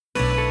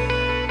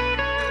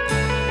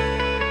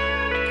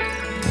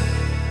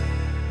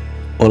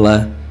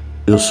Olá,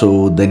 eu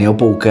sou o Daniel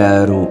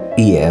Polcaro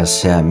e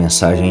essa é a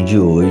mensagem de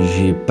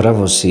hoje para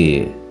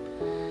você.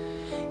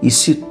 E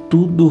se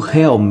tudo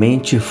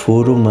realmente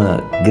for uma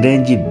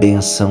grande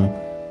benção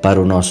para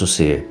o nosso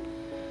ser?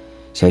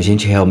 Se a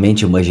gente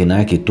realmente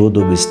imaginar que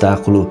todo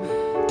obstáculo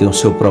tem o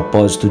seu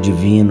propósito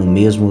divino,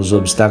 mesmo os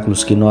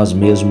obstáculos que nós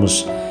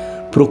mesmos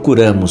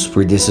procuramos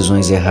por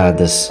decisões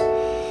erradas,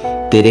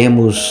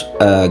 teremos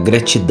a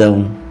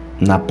gratidão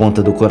na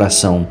ponta do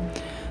coração,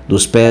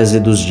 dos pés e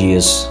dos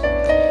dias.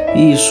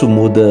 E isso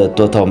muda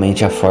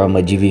totalmente a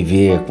forma de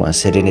viver, com a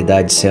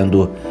serenidade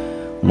sendo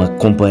uma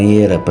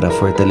companheira para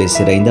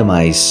fortalecer ainda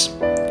mais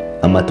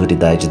a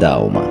maturidade da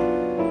alma.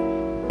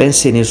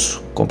 Pense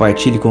nisso,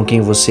 compartilhe com quem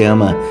você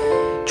ama.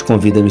 Te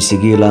convido a me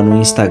seguir lá no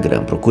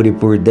Instagram. Procure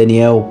por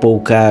Daniel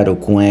Polcaro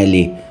com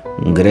L.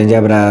 Um grande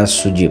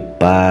abraço de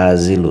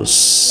paz e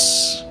luz.